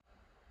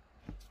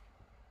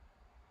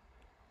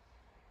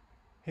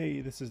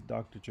Hey, this is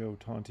Dr. Joe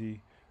Tonti.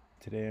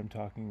 Today I'm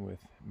talking with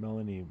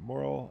Melanie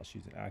Morrill.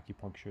 She's an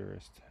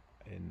acupuncturist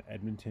in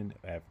Edmonton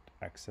at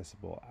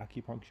Accessible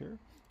Acupuncture.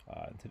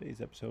 In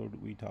today's episode,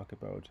 we talk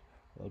about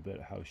a little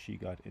bit how she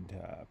got into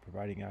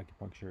providing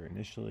acupuncture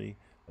initially,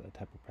 the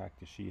type of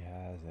practice she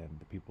has, and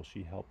the people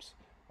she helps.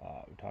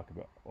 We talk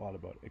about a lot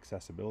about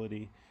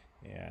accessibility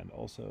and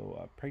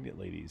also pregnant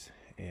ladies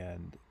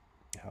and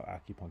how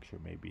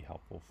acupuncture may be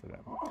helpful for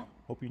them.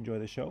 Hope you enjoy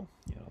the show,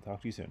 and I'll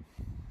talk to you soon.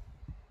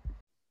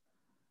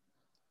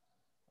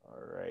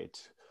 All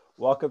right.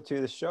 Welcome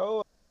to the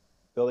show,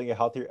 Building a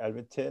Healthier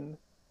Edmonton.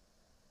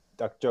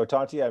 Dr. Joe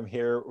Tonti, I'm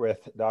here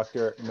with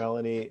Dr.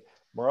 Melanie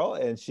Morrill,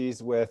 and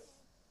she's with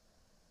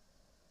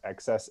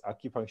Access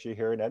Acupuncture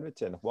here in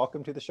Edmonton.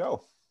 Welcome to the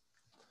show.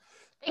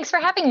 Thanks for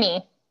having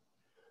me.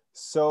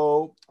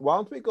 So why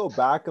don't we go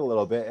back a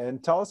little bit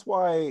and tell us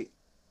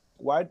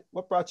what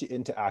brought you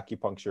into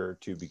acupuncture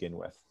to begin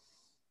with?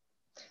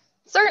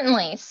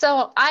 Certainly.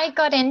 So I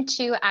got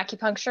into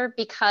acupuncture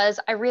because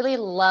I really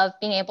love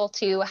being able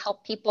to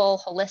help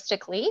people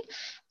holistically.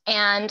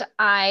 And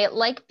I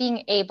like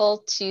being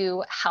able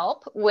to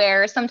help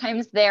where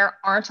sometimes there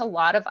aren't a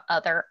lot of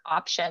other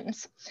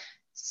options.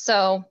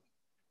 So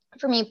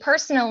for me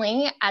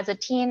personally, as a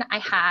teen, I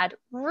had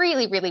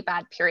really, really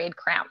bad period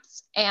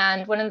cramps.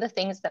 And one of the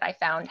things that I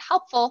found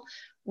helpful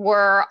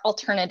were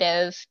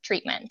alternative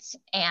treatments.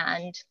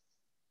 And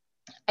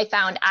I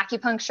found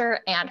acupuncture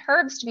and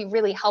herbs to be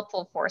really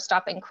helpful for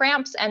stopping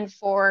cramps and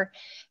for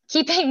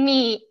keeping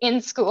me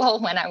in school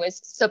when I was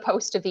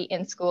supposed to be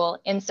in school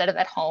instead of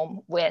at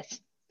home with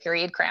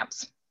period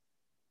cramps.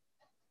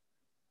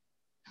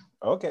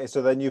 Okay,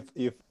 so then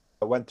you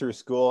went through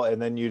school,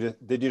 and then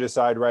did you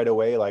decide right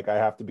away, like, I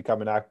have to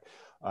become an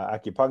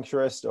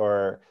acupuncturist,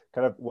 or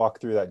kind of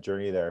walk through that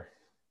journey there?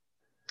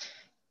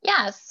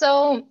 Yeah,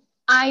 so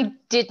I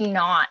did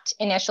not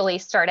initially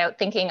start out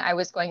thinking I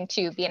was going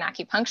to be an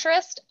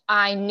acupuncturist.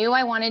 I knew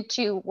I wanted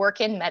to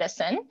work in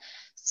medicine.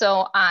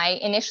 So I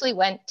initially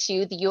went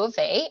to the U of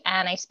A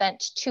and I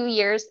spent 2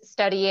 years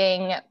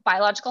studying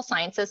biological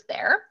sciences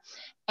there.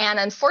 And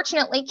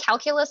unfortunately,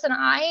 calculus and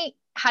I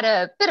had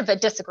a bit of a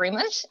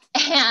disagreement,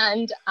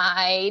 and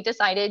I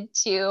decided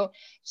to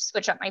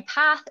switch up my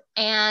path,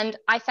 and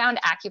I found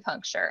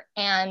acupuncture.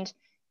 And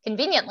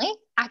conveniently,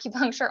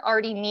 acupuncture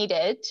already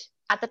needed,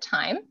 at the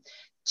time,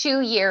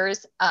 2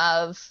 years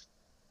of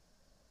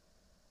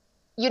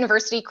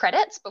university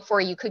credits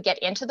before you could get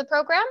into the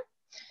program.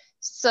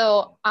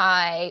 So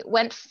I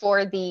went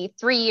for the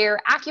 3-year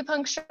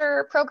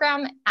acupuncture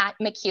program at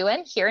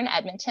MacEwan here in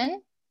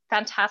Edmonton.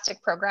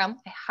 Fantastic program.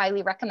 I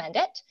highly recommend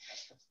it.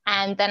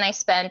 And then I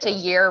spent a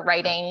year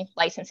writing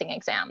licensing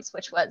exams,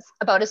 which was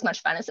about as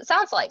much fun as it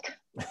sounds like.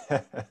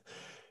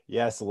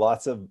 Yes,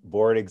 lots of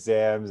board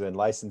exams and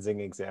licensing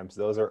exams.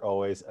 Those are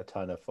always a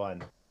ton of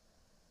fun.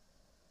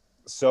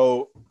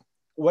 So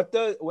what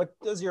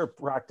does your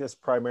practice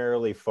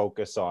primarily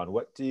focus on?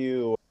 What do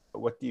you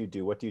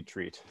do? What do you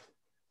treat?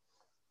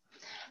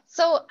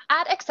 So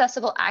at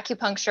Accessible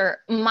Acupuncture,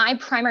 my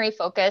primary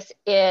focus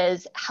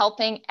is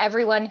helping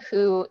everyone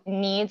who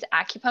needs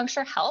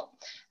acupuncture help.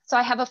 So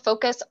I have a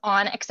focus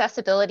on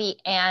accessibility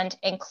and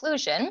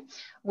inclusion,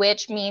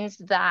 which means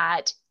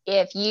that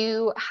if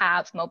you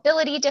have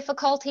mobility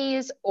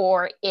difficulties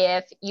or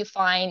if you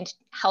find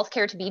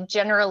healthcare to be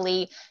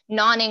generally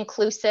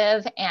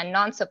non-inclusive and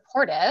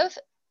non-supportive,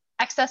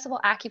 Accessible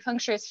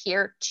Acupuncture is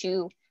here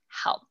to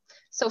help.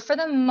 So for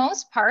the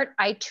most part,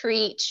 I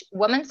treat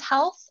women's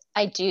health,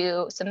 I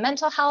do some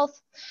mental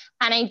health,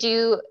 and I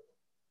do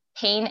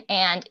pain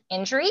and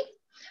injury.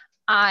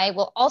 I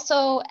will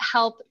also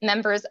help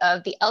members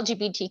of the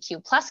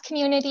LGBTQ plus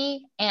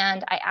community,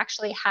 and I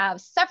actually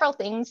have several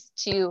things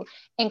to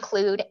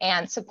include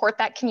and support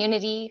that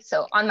community.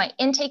 So on my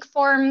intake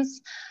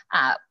forms,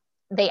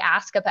 they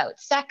ask about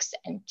sex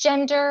and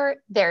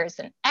gender. There's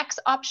an X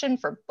option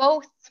for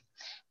both.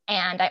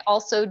 And I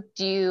also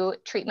do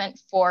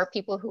treatment for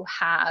people who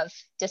have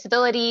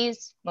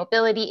disabilities,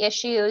 mobility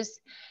issues,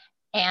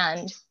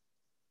 and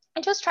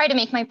I just try to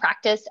make my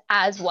practice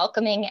as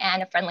welcoming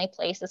and a friendly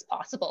place as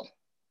possible.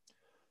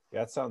 Yeah,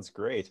 that sounds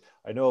great.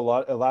 I know a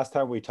lot. Last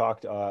time we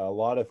talked, a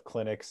lot of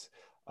clinics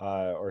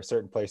or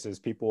certain places,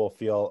 people will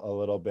feel a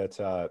little bit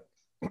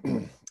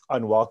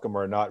unwelcome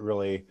or not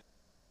really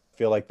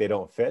feel like they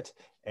don't fit,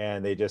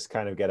 and they just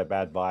kind of get a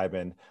bad vibe.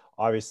 And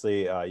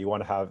obviously, you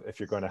want to have, if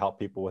you're going to help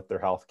people with their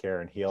health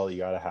care and heal, you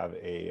got to have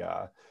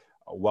a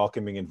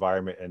welcoming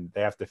environment, and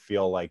they have to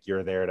feel like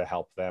you're there to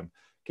help them.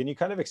 Can you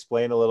kind of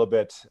explain a little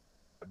bit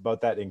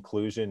about that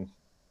inclusion,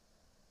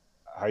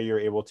 how you're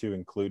able to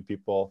include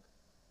people,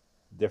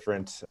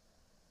 different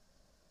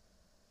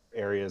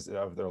areas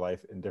of their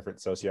life in different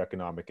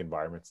socioeconomic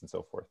environments and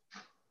so forth?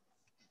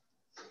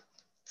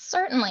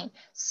 Certainly.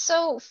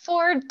 So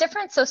for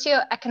different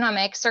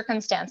socioeconomic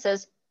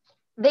circumstances,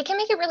 they can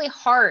make it really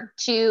hard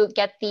to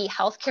get the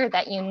healthcare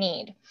that you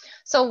need.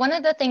 So one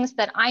of the things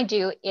that I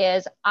do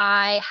is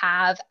I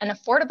have an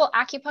affordable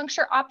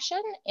acupuncture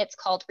option. It's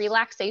called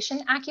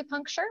relaxation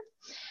acupuncture.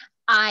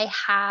 I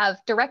have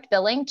direct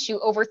billing to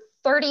over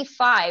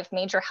 35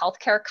 major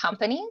healthcare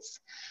companies,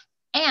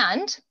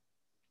 and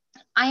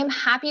I am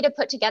happy to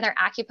put together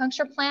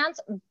acupuncture plans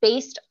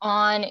based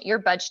on your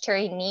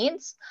budgetary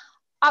needs.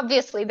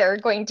 Obviously, there are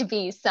going to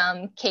be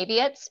some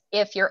caveats.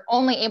 If you're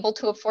only able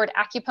to afford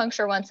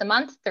acupuncture once a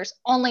month, there's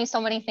only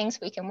so many things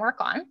we can work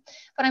on.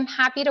 But I'm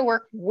happy to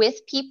work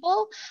with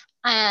people,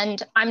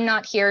 and I'm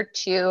not here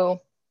to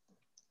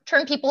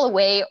turn people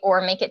away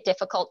or make it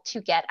difficult to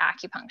get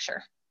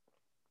acupuncture.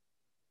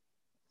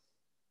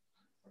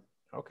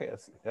 Okay,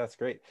 that's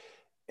great.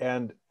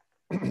 And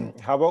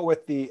how about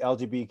with the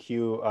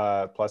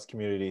LGBTQ plus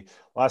community?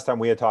 Last time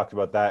we had talked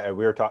about that, and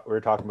we were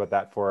talking about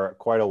that for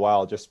quite a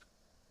while, just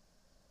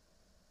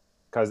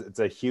because it's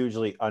a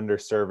hugely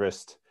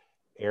underserviced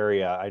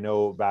area. I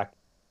know back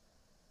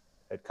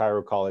at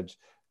Cairo College,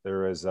 there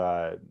was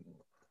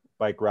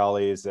bike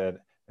rallies and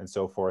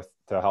so forth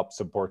to help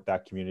support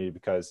that community,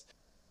 because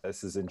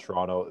this is in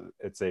Toronto.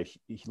 It's a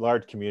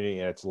large community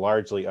and it's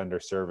largely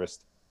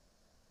underserviced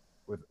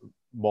with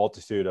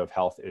multitude of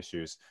health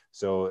issues.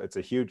 So it's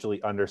a hugely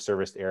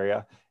underserviced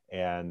area,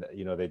 and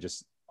they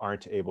just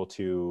aren't able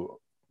to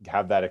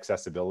have that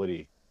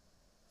accessibility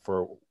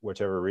for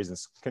whichever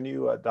reasons. Can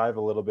you dive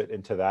a little bit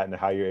into that and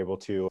how you're able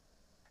to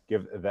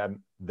give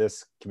them,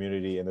 this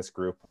community and this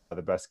group,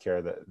 the best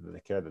care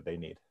that they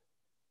need?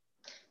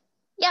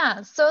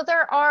 Yeah, so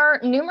there are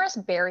numerous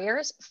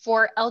barriers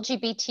for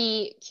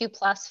LGBTQ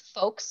plus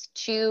folks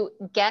to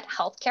get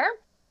healthcare.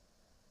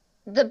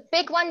 The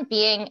big one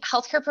being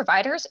healthcare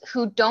providers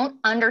who don't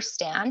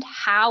understand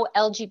how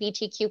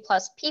LGBTQ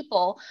plus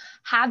people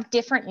have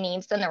different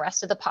needs than the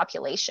rest of the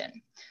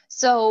population.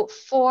 So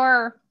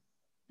for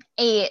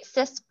a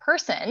cis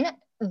person,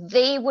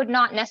 they would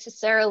not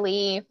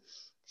necessarily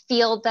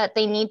feel that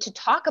they need to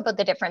talk about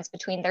the difference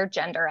between their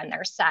gender and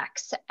their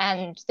sex.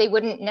 And they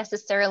wouldn't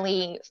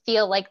necessarily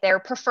feel like their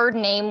preferred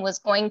name was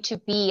going to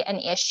be an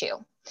issue.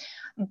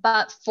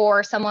 But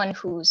for someone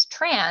who's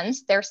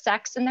trans, their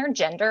sex and their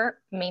gender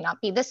may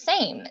not be the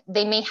same.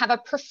 They may have a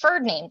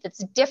preferred name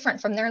that's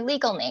different from their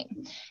legal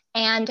name.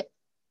 And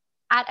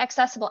at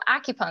Accessible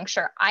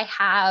Acupuncture, I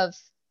have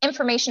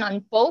information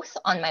on both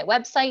on my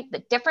website, the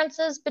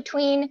differences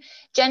between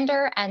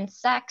gender and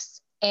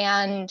sex,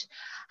 and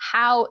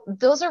how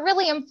those are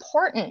really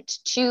important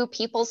to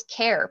people's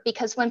care,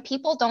 because when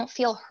people don't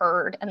feel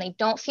heard and they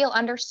don't feel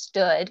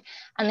understood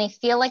and they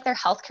feel like their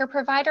healthcare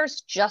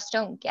providers just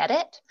don't get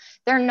it,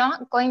 they're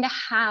not going to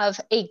have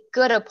a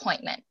good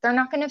appointment. They're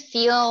not going to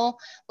feel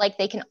like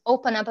they can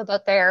open up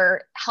about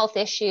their health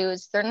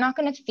issues. They're not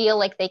going to feel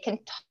like they can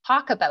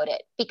talk about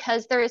it,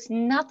 because there is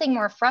nothing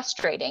more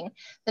frustrating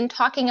than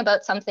talking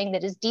about something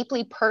that is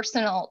deeply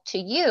personal to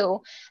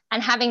you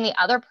and having the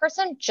other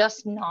person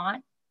just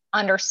not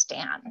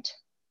understand.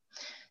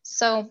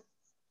 So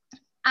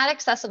at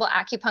Accessible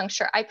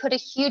Acupuncture, I put a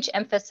huge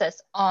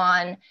emphasis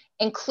on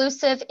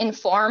inclusive,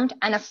 informed,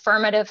 and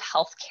affirmative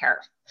healthcare.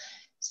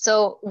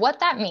 So what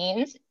that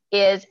means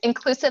is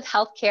inclusive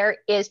healthcare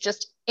is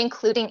just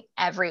including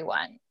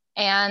everyone.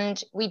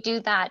 And we do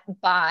that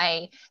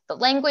by the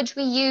language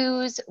we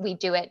use. We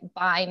do it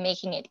by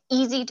making it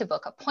easy to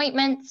book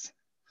appointments.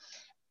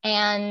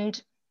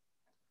 And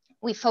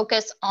we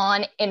focus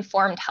on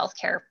informed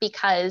healthcare,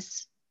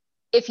 because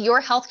if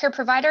your healthcare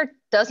provider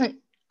doesn't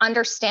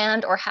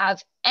understand or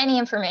have any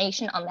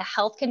information on the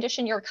health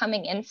condition you're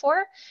coming in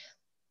for,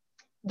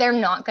 they're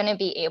not going to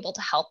be able to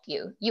help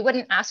you. You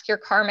wouldn't ask your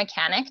car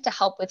mechanic to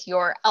help with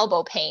your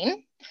elbow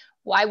pain.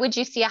 Why would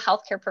you see a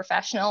healthcare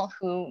professional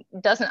who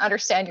doesn't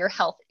understand your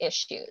health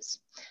issues?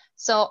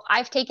 So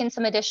I've taken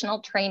some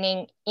additional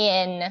training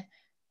in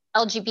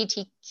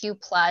LGBTQ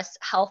plus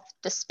health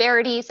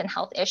disparities and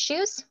health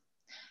issues.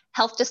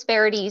 Health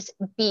disparities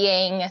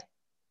being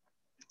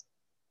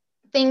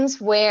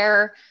things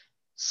where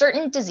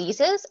certain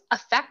diseases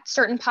affect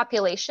certain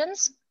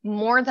populations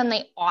more than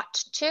they ought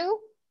to.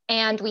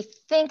 And we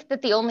think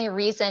that the only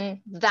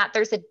reason that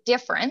there's a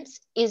difference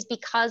is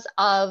because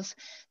of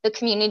the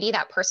community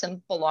that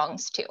person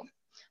belongs to.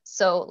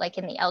 So like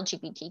in the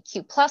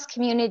LGBTQ plus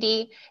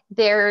community,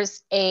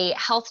 there's a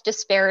health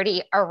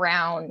disparity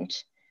around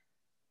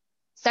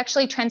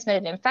sexually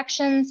transmitted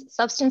infections,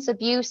 substance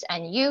abuse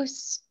and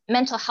use,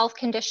 mental health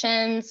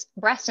conditions,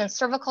 breast and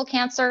cervical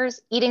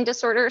cancers, eating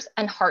disorders,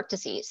 and heart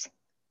disease.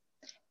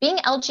 Being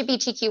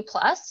LGBTQ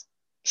plus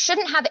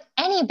shouldn't have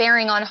any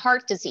bearing on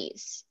heart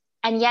disease,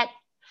 and yet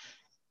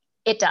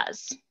it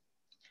does.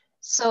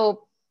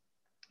 So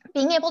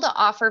being able to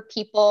offer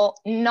people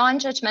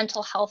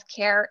non-judgmental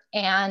healthcare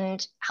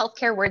and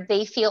healthcare where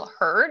they feel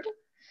heard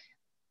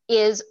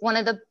is one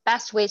of the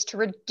best ways to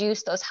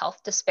reduce those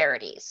health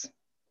disparities.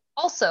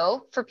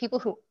 Also, for people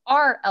who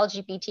are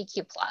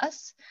LGBTQ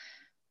plus,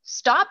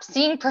 stop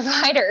seeing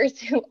providers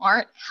who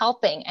aren't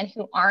helping and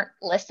who aren't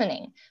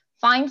listening.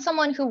 Find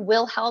someone who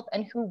will help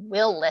and who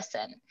will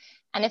listen.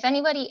 And if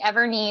anybody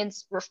ever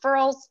needs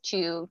referrals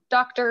to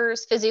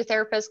doctors,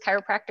 physiotherapists,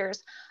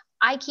 chiropractors,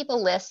 I keep a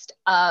list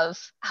of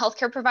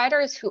healthcare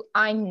providers who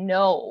I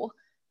know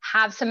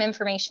have some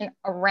information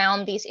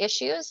around these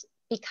issues,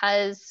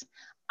 because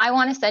I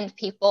want to send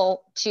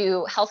people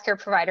to healthcare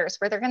providers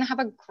where they're going to have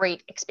a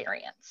great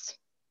experience.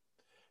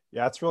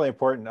 Yeah, it's really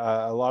important.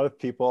 A lot of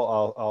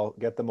people, I'll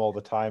get them all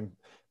the time.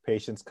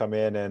 Patients come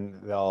in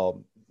and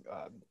they'll,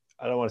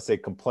 I don't want to say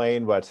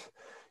complain, but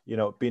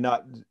be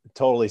not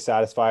totally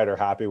satisfied or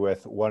happy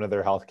with one of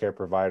their healthcare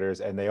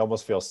providers, and they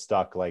almost feel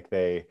stuck, like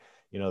they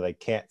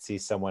can't see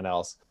someone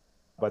else.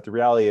 But the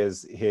reality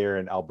is, here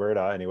in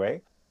Alberta,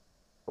 anyway,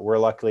 we're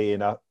lucky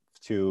enough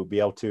to be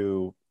able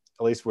to,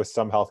 at least with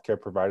some healthcare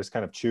providers,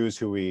 kind of choose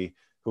who we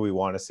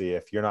want to see.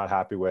 If you're not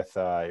happy with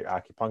your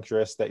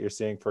acupuncturist that you're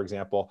seeing, for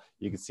example,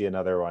 you can see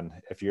another one.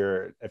 If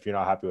you're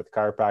not happy with a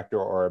chiropractor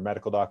or a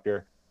medical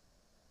doctor,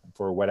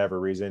 for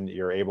whatever reason,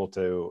 you're able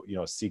to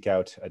seek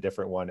out a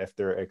different one if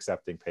they're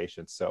accepting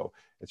patients. So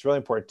it's really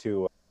important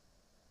to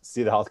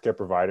see the healthcare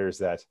providers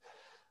that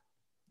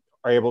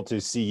are able to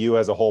see you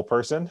as a whole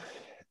person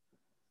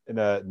in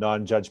a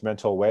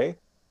non-judgmental way,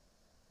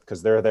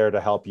 because they're there to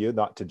help you,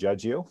 not to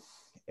judge you,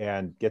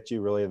 and get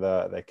you really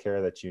the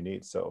care that you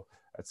need. So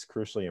that's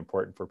crucially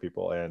important for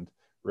people, and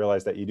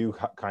realize that you do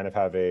kind of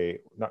have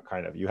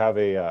you have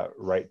a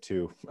right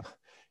to,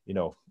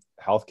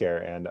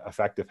 healthcare and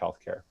effective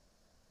healthcare.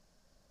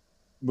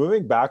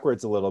 Moving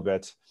backwards a little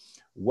bit,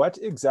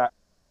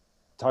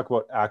 talk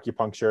about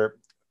acupuncture.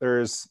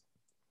 There's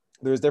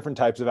different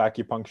types of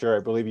acupuncture.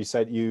 I believe you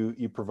said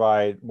you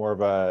provide more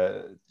of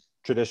a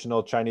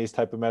traditional Chinese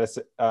type of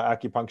medicine,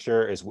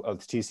 acupuncture, is a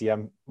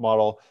TCM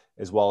model,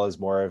 as well as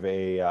more of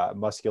a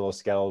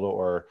musculoskeletal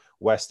or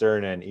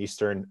Western and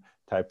Eastern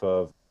type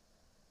of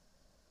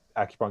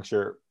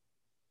acupuncture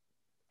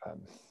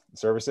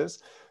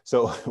services.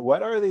 So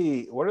what are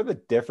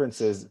the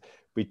differences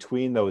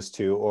between those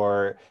two?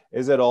 Or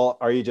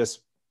are you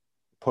just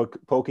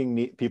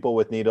poking people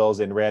with needles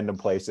in random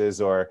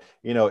places? Or,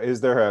 is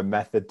there a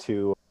method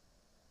to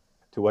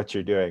what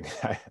you're doing?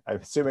 I'm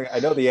assuming I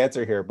know the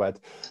answer here, but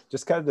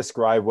just kind of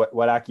describe what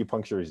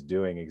acupuncture is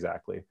doing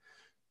exactly.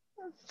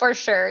 For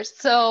sure.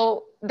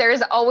 So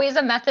there's always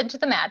a method to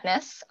the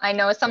madness. I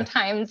know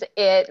sometimes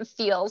it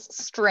feels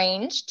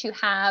strange to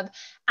have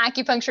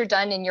acupuncture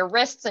done in your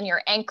wrists and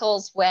your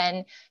ankles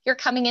when you're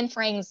coming in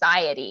for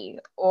anxiety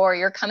or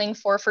you're coming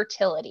for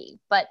fertility.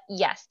 But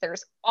yes,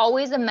 there's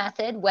always a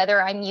method,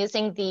 whether I'm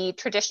using the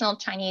traditional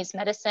Chinese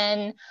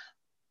medicine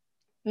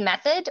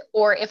method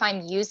or if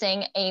I'm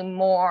using a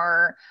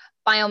more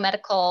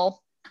biomedical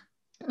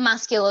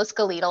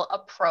musculoskeletal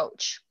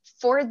approach.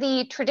 For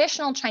the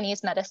traditional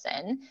Chinese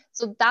medicine,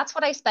 so that's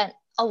what I spent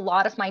a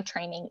lot of my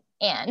training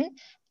in.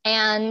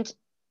 And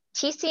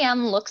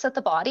TCM looks at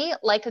the body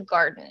like a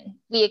garden.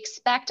 We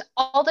expect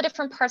all the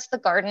different parts of the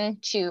garden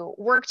to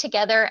work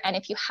together. And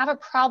if you have a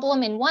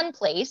problem in one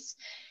place,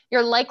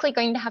 you're likely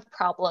going to have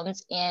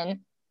problems in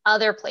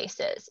other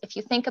places. If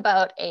you think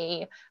about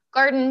a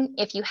garden,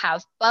 if you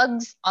have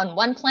bugs on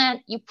one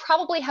plant, you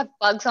probably have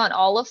bugs on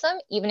all of them,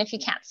 even if you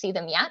can't see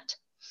them yet.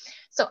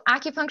 So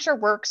acupuncture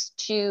works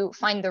to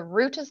find the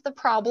root of the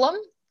problem,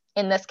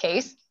 in this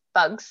case,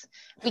 bugs.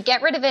 We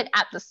get rid of it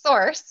at the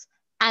source,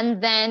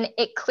 and then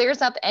it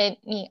clears up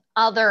any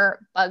other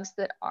bugs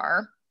that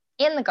are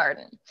in the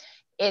garden.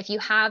 If you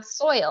have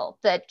soil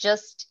that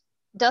just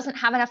doesn't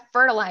have enough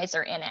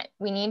fertilizer in it,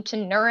 we need to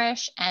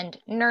nourish and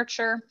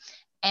nurture,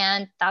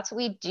 and that's what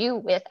we do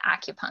with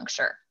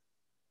acupuncture.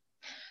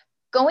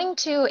 Going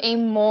to a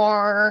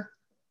more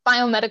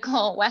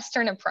biomedical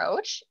Western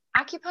approach,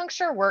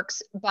 acupuncture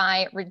works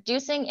by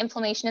reducing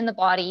inflammation in the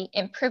body,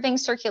 improving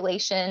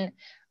circulation,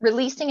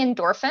 releasing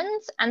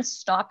endorphins, and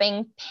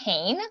stopping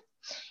pain.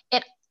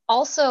 It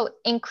also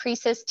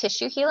increases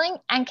tissue healing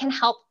and can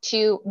help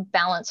to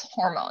balance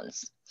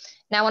hormones.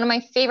 Now, one of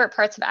my favorite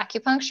parts of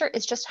acupuncture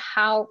is just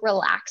how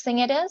relaxing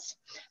it is.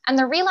 And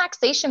the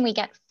relaxation we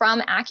get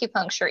from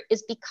acupuncture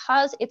is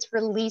because it's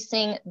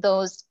releasing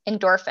those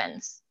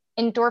endorphins.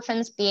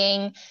 Endorphins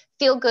being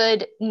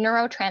feel-good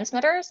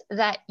neurotransmitters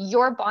that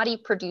your body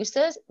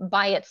produces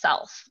by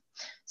itself.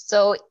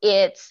 So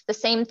it's the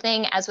same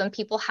thing as when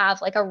people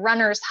have like a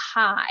runner's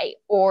high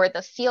or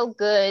the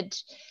feel-good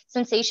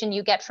sensation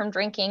you get from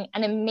drinking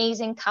an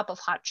amazing cup of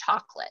hot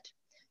chocolate.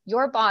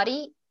 Your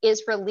body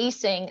is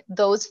releasing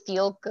those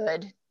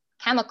feel-good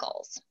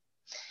chemicals.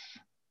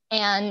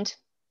 And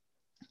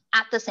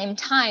at the same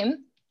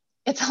time,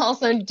 it's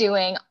also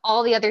doing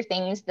all the other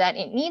things that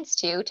it needs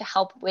to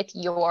help with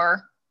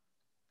your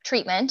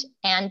treatment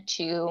and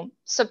to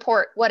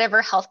support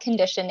whatever health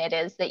condition it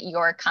is that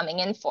you're coming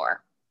in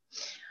for.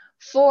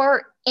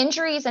 For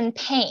injuries and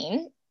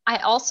pain, I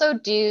also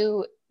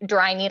do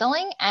dry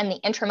needling and the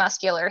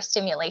intramuscular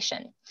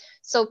stimulation.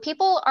 So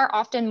people are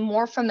often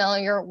more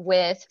familiar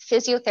with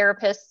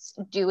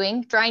physiotherapists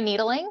doing dry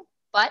needling,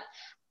 but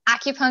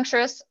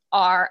acupuncturists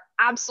are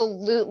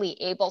absolutely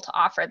able to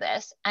offer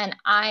this. And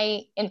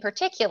I, in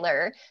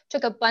particular,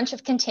 took a bunch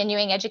of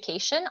continuing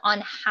education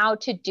on how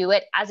to do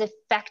it as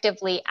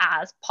effectively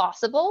as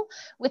possible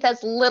with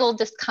as little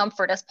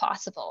discomfort as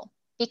possible,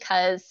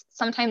 because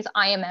sometimes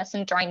IMS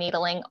and dry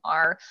needling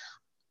are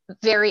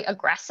very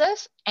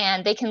aggressive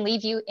and they can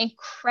leave you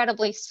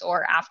incredibly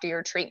sore after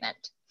your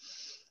treatment.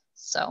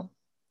 So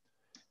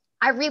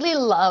I really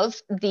love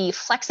the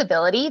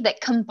flexibility that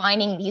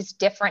combining these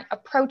different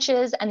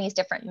approaches and these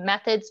different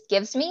methods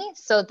gives me,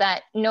 so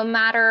that no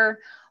matter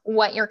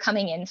what you're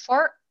coming in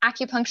for,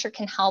 acupuncture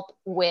can help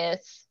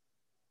with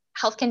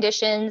health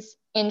conditions,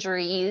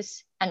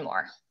 injuries, and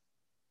more.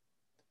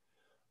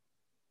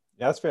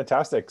 Yeah, that's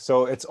fantastic.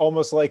 So it's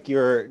almost like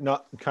you're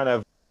not kind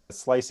of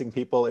slicing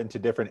people into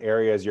different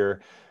areas.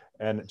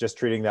 And just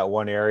treating that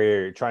one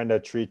area. You're trying to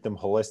treat them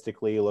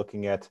holistically,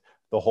 looking at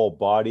the whole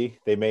body.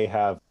 They may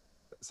have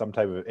some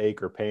type of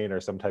ache or pain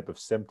or some type of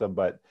symptom,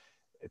 but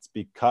it's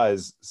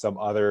because some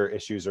other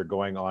issues are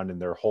going on in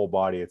their whole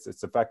body.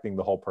 It's affecting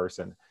the whole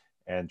person,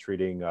 and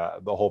treating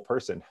the whole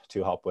person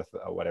to help with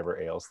whatever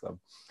ails them.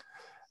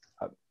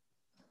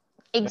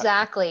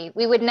 Exactly.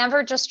 We would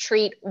never just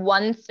treat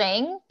one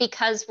thing,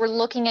 because we're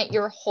looking at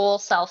your whole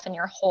self and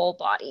your whole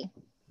body.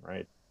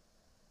 Right.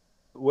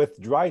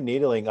 With dry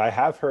needling, I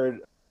have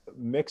heard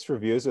mixed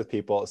reviews with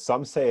people.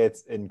 Some say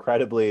it's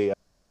incredibly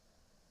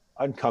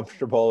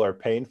uncomfortable or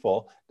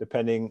painful,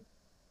 depending,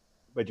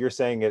 but you're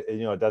saying it,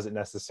 it doesn't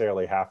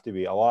necessarily have to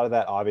be. A lot of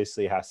that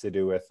obviously has to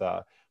do with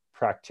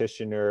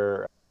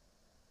practitioner,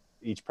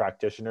 each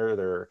practitioner,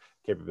 their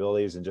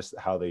capabilities and just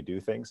how they do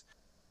things.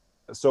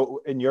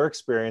 So in your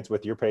experience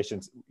with your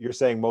patients, you're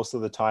saying most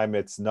of the time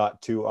it's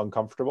not too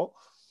uncomfortable?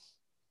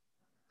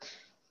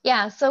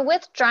 Yeah, so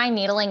with dry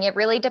needling, it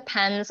really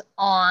depends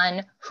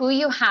on who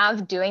you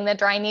have doing the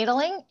dry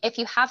needling. If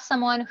you have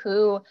someone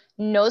who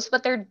knows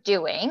what they're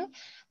doing,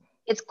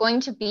 it's going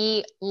to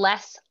be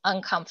less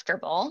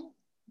uncomfortable.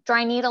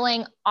 Dry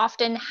needling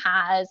often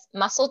has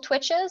muscle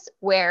twitches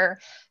where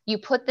you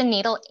put the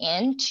needle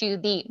into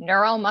the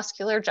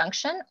neuromuscular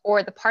junction,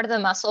 or the part of the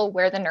muscle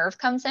where the nerve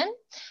comes in,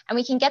 and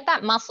we can get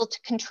that muscle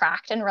to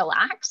contract and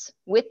relax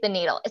with the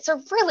needle. It's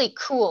a really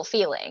cool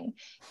feeling.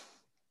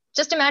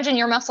 Just imagine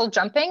your muscle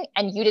jumping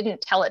and you didn't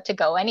tell it to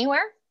go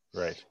anywhere.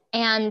 Right.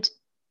 And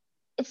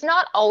it's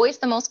not always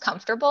the most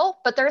comfortable,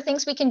 but there are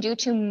things we can do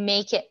to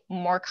make it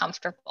more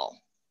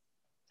comfortable.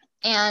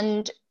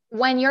 And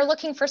when you're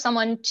looking for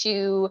someone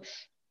to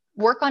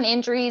work on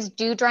injuries,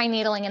 do dry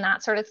needling and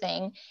that sort of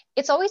thing,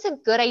 it's always a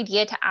good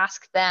idea to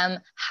ask them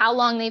how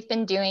long they've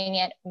been doing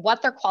it,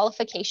 what their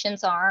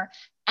qualifications are,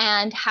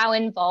 and how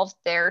involved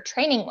their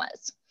training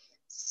was.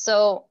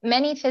 So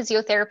many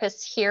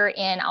physiotherapists here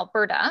in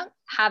Alberta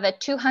have a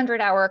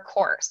 200-hour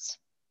course.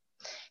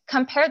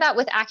 Compare that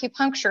with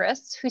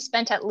acupuncturists who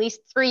spent at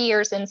least 3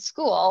 years in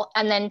school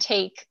and then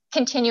take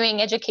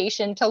continuing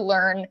education to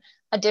learn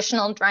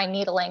additional dry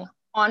needling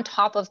on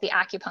top of the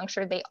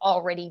acupuncture they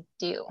already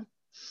do.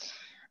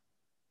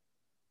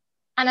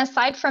 And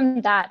aside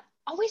from that,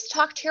 always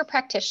talk to your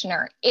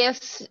practitioner.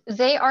 If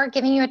they are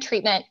giving you a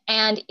treatment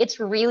and it's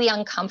really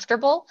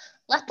uncomfortable,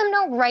 let them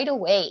know right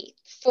away.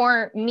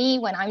 For me,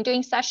 when I'm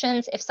doing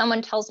sessions, if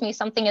someone tells me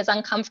something is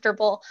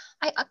uncomfortable,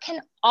 I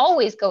can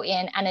always go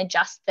in and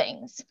adjust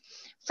things.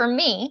 For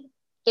me,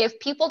 if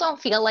people don't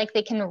feel like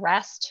they can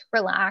rest,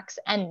 relax,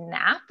 and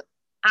nap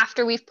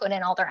after we've put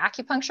in all their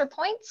acupuncture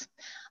points,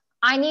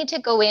 I need to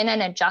go in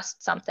and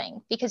adjust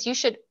something, because you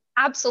should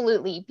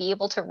absolutely be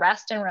able to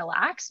rest and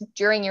relax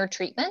during your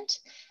treatment.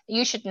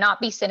 You should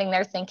not be sitting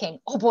there thinking,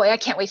 oh boy, I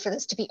can't wait for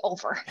this to be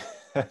over.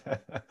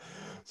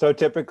 So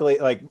typically,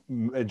 like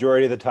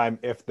majority of the time,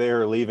 if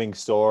they're leaving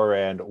sore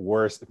and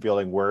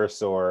feeling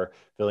worse or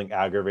feeling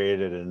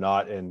aggravated and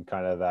not in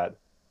kind of that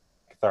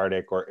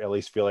cathartic, or at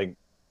least feeling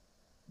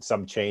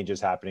some changes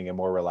happening and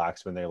more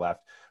relaxed when they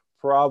left,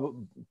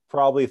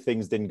 probably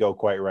things didn't go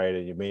quite right,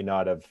 and you may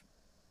not have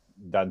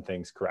done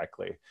things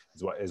correctly,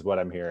 is what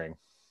I'm hearing.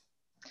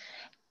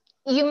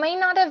 You may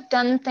not have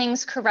done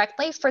things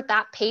correctly for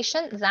that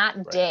patient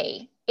that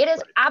day. It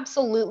is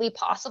absolutely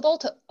possible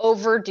to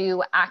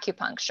overdo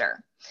acupuncture.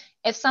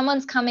 If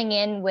someone's coming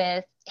in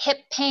with hip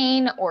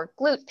pain or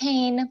glute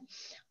pain,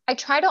 I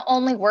try to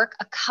only work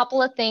a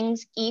couple of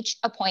things each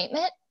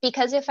appointment,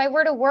 because if I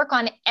were to work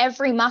on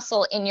every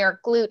muscle in your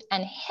glute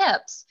and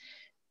hips,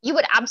 you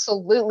would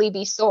absolutely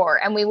be sore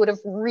and we would have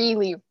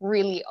really,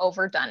 really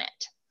overdone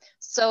it.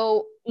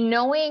 So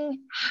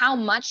knowing how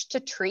much to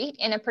treat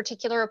in a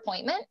particular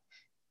appointment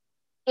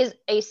is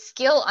a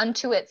skill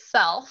unto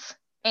itself.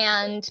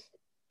 And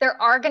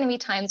there are going to be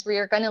times where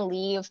you're going to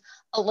leave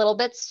a little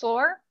bit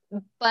sore,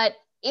 but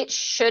it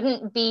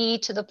shouldn't be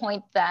to the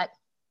point that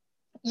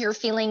you're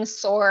feeling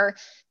sore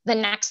the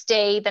next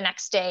day, the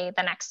next day,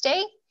 the next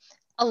day.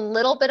 A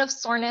little bit of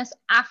soreness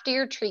after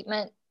your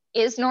treatment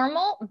is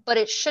normal, but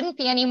it shouldn't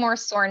be any more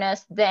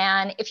soreness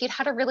than if you'd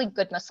had a really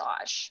good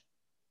massage.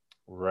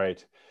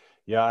 Right.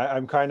 Yeah,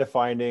 I'm kind of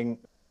finding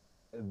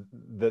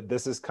that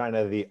this is kind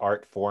of the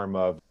art form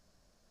of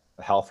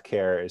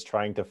healthcare, is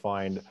trying to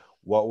find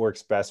what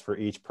works best for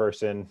each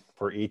person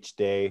for each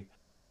day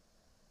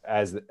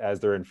as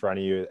they're in front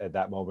of you at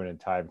that moment in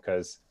time.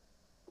 Because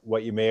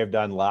what you may have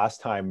done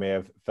last time may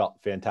have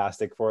felt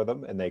fantastic for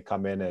them, and they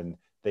come in and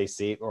they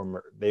see,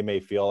 or they may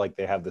feel like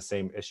they have the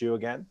same issue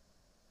again.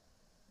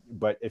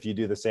 But if you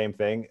do the same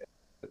thing,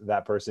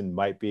 that person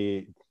might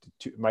be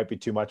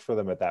too much for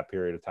them at that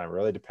period of time. It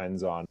really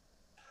depends on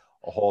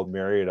a whole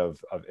myriad of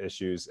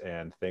issues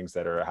and things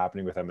that are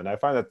happening with them. And I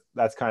find that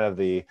that's kind of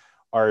the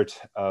art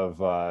of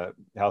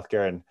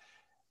healthcare. And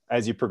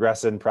as you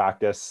progress in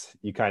practice,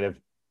 you kind of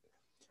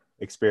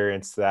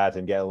experience that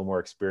and get a little more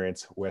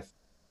experience with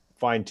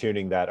fine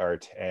tuning that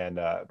art and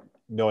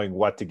knowing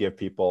what to give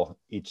people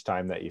each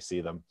time that you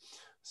see them.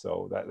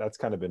 So that's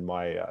kind of been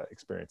my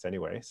experience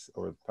anyways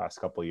over the past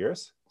couple of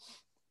years.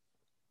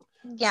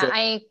 Yeah,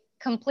 I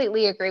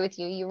completely agree with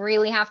you. You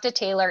really have to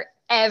tailor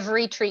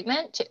every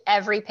treatment to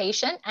every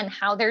patient and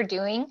how they're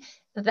doing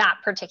that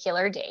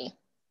particular day.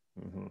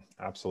 Mm-hmm,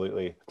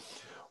 absolutely.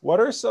 What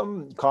are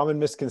some common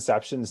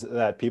misconceptions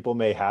that people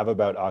may have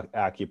about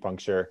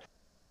acupuncture?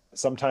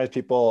 Sometimes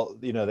people,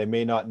 they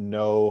may not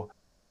know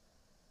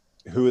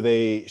who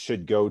they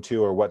should go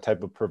to or what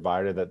type of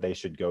provider that they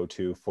should go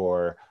to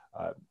for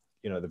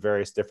the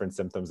various different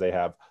symptoms they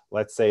have.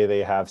 Let's say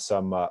they have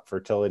some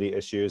fertility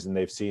issues and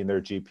they've seen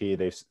their GP,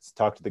 they've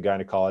talked to the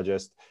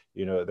gynecologist,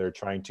 they're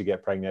trying to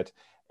get pregnant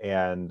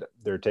and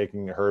they're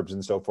taking herbs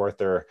and so forth.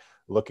 They're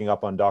looking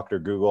up on Dr.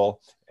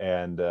 Google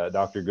and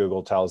Dr.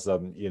 Google tells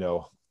them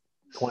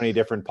 20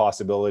 different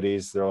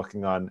possibilities. They're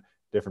looking on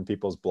different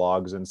people's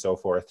blogs and so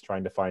forth,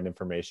 trying to find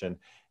information.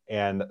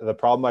 And the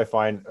problem I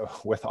find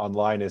with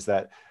online is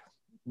that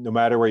no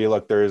matter where you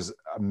look, there's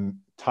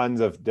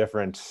tons of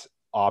different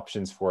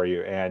options for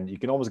you, and you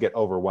can almost get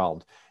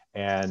overwhelmed.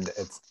 And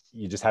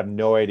you just have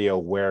no idea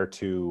where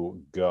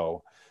to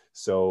go.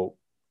 So,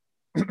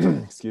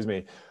 excuse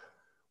me,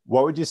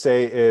 what would you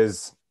say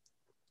is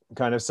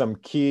kind of some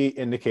key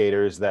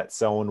indicators that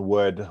someone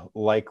would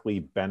likely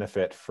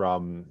benefit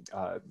from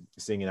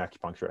seeing an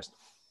acupuncturist?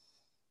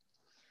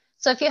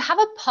 So if you have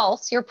a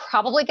pulse, you're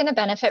probably going to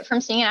benefit from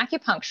seeing an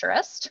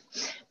acupuncturist.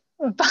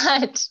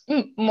 But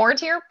more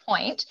to your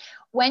point,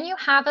 when you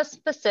have a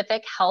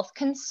specific health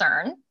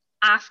concern,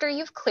 after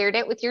you've cleared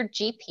it with your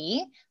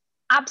GP,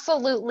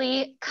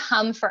 absolutely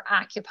come for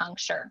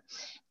acupuncture.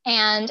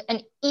 And an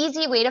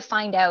easy way to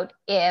find out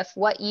if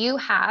what you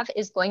have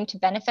is going to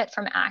benefit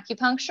from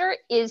acupuncture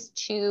is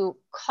to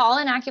call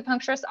an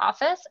acupuncturist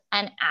office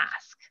and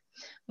ask.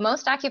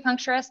 Most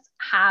acupuncturists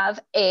have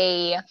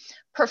a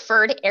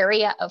preferred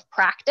area of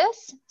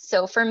practice.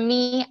 So for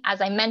me,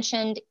 as I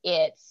mentioned,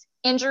 it's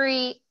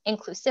injury,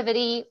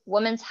 inclusivity,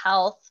 women's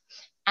health,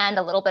 and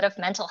a little bit of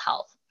mental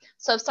health.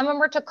 So if someone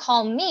were to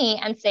call me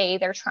and say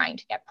they're trying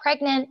to get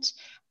pregnant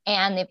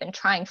and they've been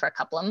trying for a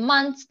couple of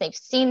months, they've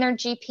seen their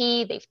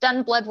GP, they've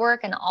done blood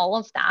work and all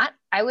of that,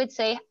 I would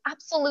say,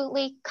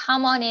 absolutely,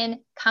 come on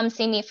in, come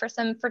see me for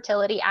some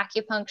fertility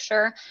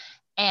acupuncture,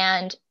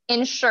 and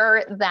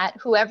ensure that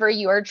whoever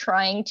you are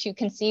trying to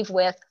conceive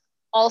with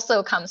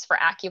also comes for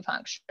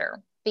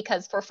acupuncture.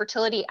 Because for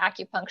fertility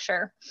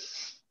acupuncture,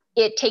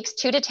 it takes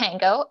two to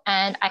tango,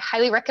 and I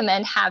highly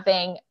recommend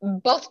having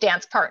both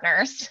dance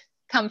partners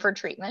come for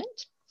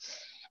treatment.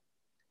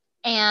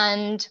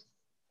 And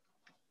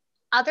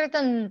other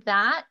than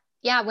that,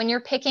 yeah, when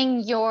you're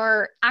picking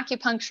your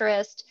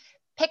acupuncturist,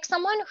 pick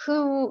someone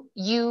who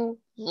you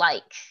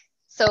like.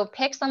 So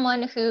pick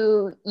someone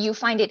who you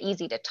find it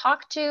easy to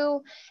talk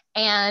to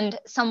and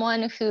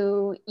someone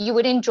who you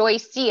would enjoy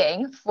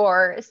seeing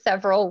for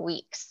several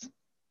weeks.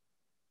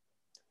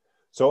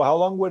 So how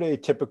long would a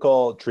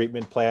typical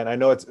treatment plan? I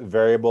know it's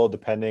variable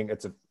depending,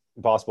 it's an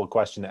impossible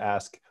question to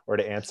ask or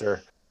to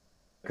answer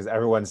because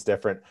everyone's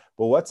different,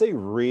 but what's a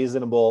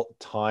reasonable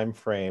time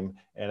frame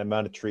and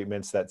amount of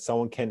treatments that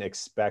someone can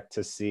expect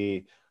to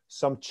see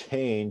some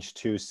change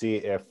to see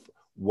if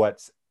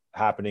what's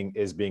happening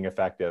is being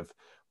effective?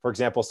 For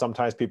example,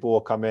 sometimes people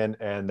will come in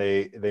and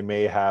they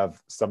may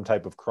have some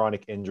type of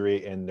chronic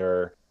injury in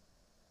their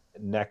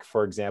neck,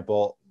 for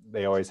example.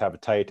 They always have a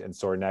tight and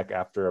sore neck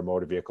after a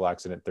motor vehicle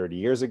accident 30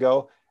 years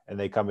ago. And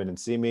they come in and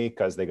see me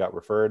because they got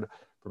referred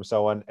from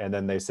someone. And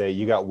then they say,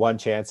 you got one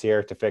chance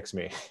here to fix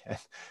me,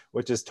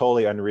 which is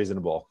totally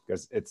unreasonable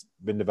because it's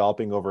been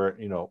developing over,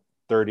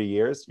 30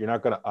 years. You're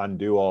not going to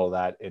undo all of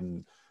that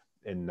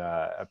in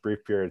a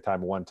brief period of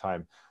time, one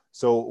time.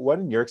 So what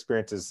in your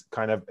experience is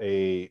kind of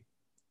a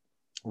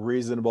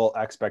reasonable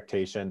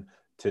expectation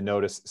to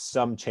notice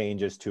some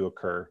changes to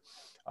occur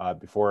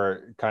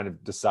before kind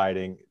of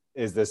deciding,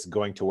 is this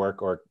going to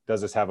work or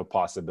does this have a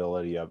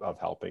possibility of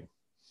helping?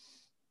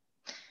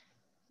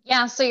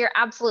 Yeah, so you're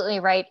absolutely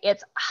right.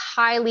 It's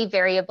highly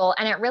variable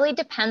and it really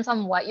depends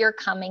on what you're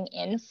coming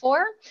in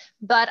for.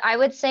 But I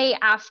would say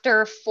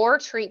after 4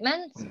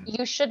 treatments,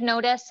 you should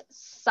notice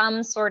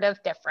some sort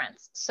of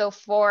difference. So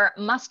for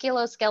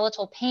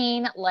musculoskeletal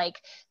pain,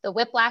 like the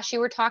whiplash you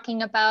were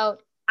talking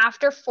about,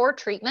 after 4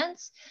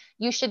 treatments,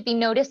 you should be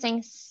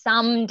noticing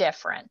some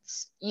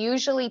difference.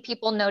 Usually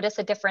people notice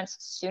a difference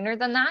sooner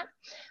than that.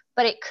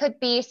 But it could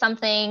be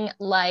something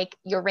like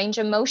your range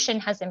of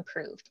motion has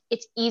improved.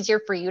 It's easier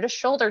for you to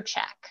shoulder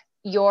check.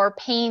 Your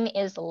pain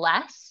is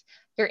less.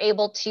 You're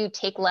able to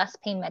take less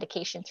pain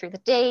medication through the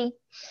day,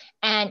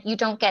 and you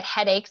don't get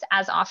headaches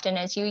as often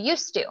as you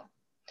used to.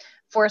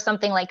 For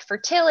something like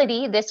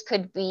fertility, this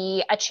could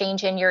be a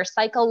change in your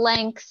cycle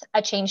length,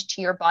 a change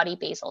to your body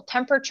basal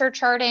temperature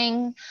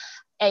charting,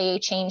 a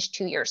change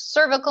to your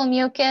cervical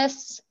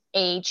mucus,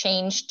 a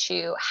change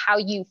to how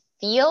you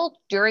feel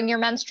during your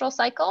menstrual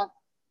cycle.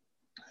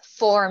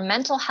 For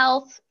mental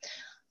health,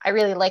 I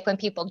really like when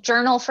people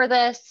journal for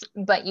this,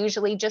 but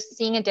usually just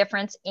seeing a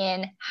difference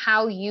in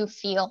how you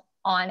feel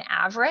on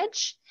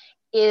average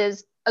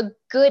is a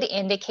good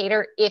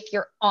indicator if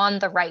you're on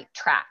the right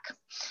track.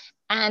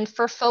 And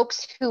for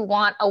folks who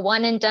want a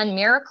one and done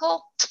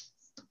miracle,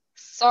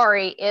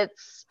 sorry,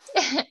 it's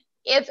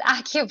it's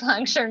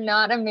acupuncture,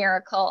 not a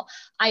miracle.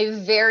 I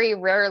very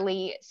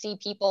rarely see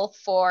people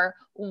for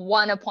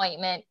one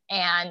appointment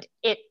and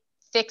it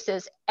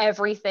fixes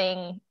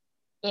everything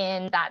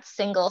in that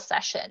single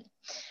session.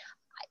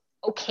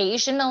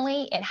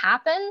 Occasionally it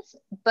happens,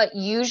 but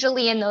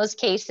usually in those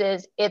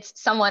cases, it's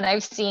someone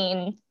I've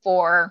seen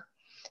for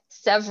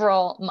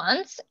several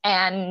months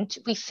and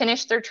we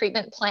finished their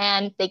treatment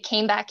plan. They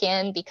came back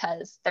in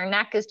because their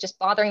neck is just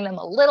bothering them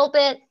a little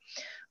bit.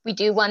 We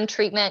do one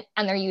treatment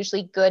and they're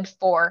usually good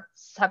for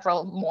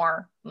several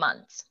more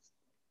months.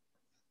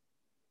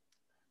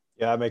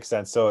 Yeah, that makes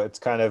sense. So it's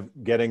kind of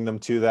getting them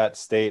to that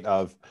state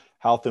of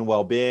health and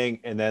well-being,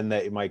 and then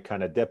they might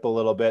kind of dip a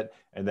little bit,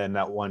 and then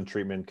that one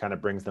treatment kind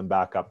of brings them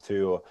back up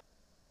to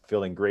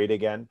feeling great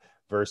again,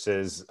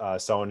 versus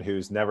someone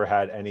who's never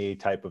had any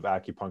type of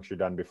acupuncture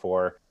done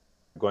before.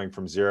 Going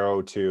from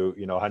 0 to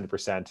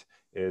 100%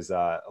 is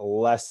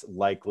less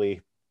likely.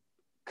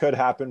 Could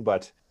happen,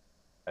 but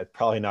it's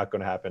probably not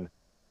going to happen.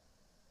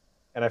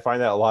 And I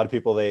find that a lot of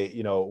people,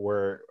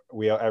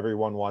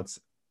 everyone wants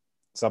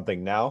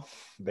something now.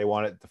 They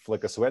want it to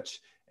flick a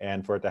switch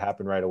and for it to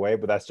happen right away,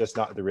 but that's just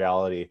not the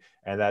reality.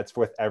 And that's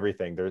with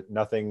everything. There's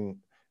nothing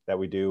that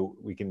we do,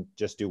 we can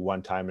just do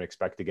one time and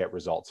expect to get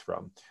results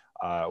from.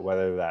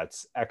 Whether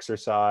that's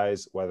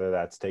exercise, whether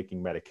that's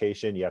taking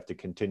medication, you have to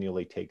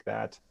continually take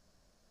that.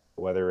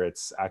 Whether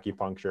it's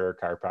acupuncture,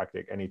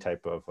 chiropractic, any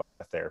type of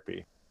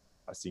therapy,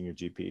 seeing your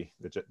GP,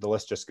 the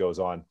list just goes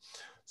on.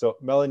 So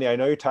Melanie, I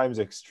know your time is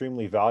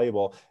extremely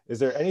valuable. Is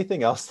there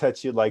anything else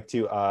that you'd like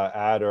to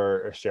add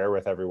or share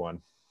with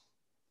everyone?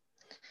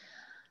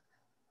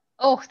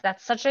 Oh,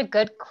 that's such a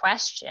good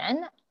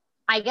question.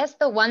 I guess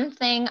the one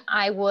thing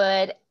I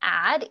would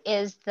add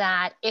is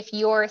that if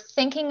you're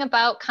thinking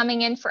about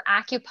coming in for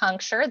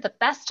acupuncture, the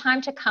best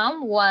time to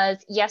come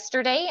was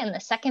yesterday and the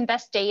second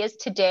best day is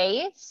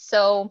today.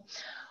 So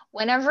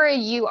whenever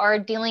you are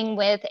dealing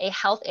with a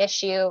health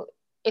issue,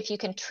 if you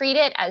can treat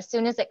it as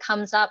soon as it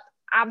comes up,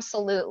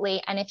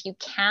 absolutely. And if you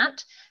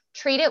can't,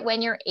 treat it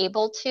when you're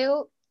able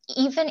to.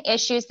 Even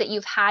issues that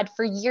you've had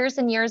for years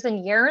and years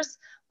and years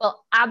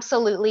will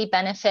absolutely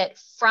benefit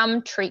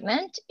from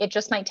treatment. It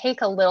just might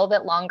take a little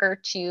bit longer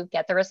to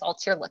get the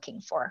results you're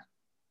looking for.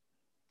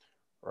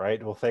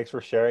 Right. Well, thanks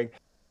for sharing.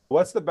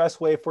 What's the best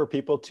way for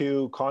people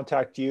to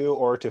contact you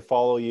or to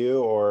follow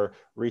you or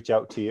reach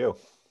out to you?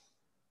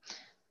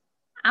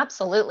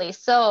 Absolutely.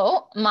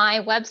 So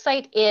my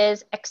website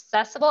is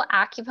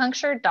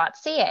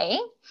accessibleacupuncture.ca.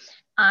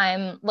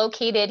 I'm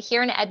located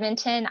here in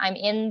Edmonton. I'm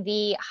in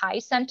the High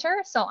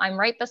Center, so I'm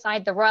right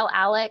beside the Royal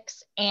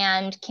Alex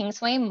and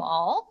Kingsway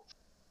Mall.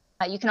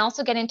 You can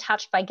also get in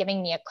touch by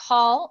giving me a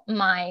call.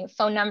 My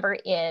phone number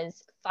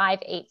is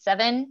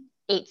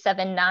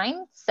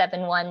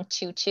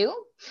 587-879-7122.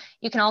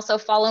 You can also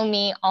follow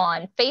me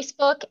on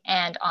Facebook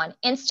and on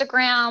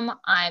Instagram.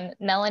 I'm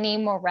Melanie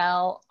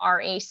Morrill,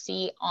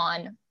 RAC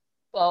on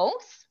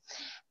both.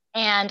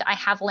 And I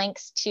have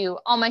links to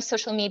all my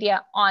social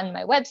media on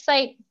my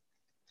website.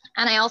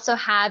 And I also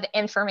have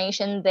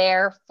information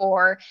there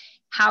for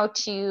how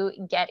to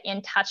get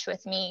in touch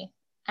with me.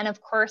 And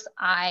of course,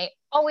 I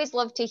always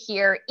love to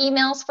hear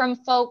emails from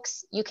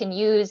folks. You can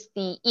use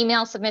the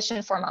email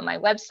submission form on my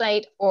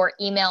website or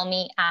email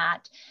me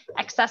at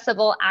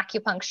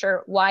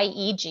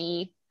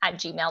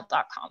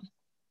accessibleacupunctureyeg@gmail.com.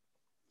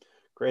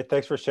 Great,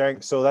 thanks for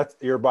sharing. So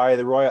you're by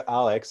the Royal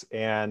Alex,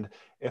 and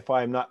if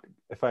I'm not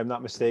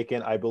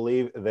mistaken, I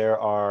believe there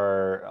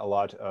are a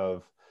lot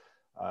of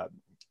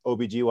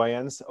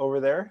OBGYNs over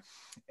there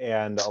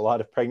and a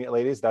lot of pregnant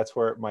ladies. That's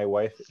where my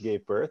wife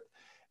gave birth.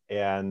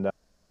 And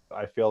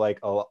I feel like,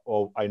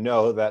 I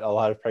know that a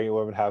lot of pregnant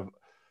women have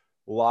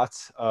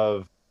lots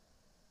of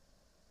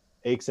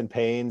aches and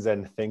pains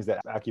and things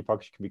that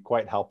acupuncture can be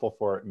quite helpful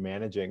for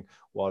managing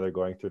while they're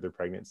going through their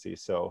pregnancy.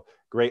 So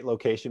great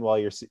location while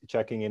you're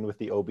checking in with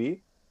the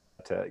OB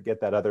to get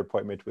that other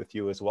appointment with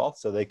you as well,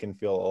 so they can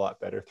feel a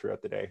lot better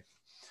throughout the day.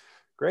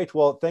 Great.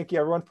 Well, thank you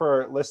everyone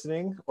for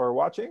listening or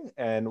watching,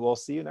 and we'll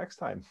see you next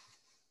time.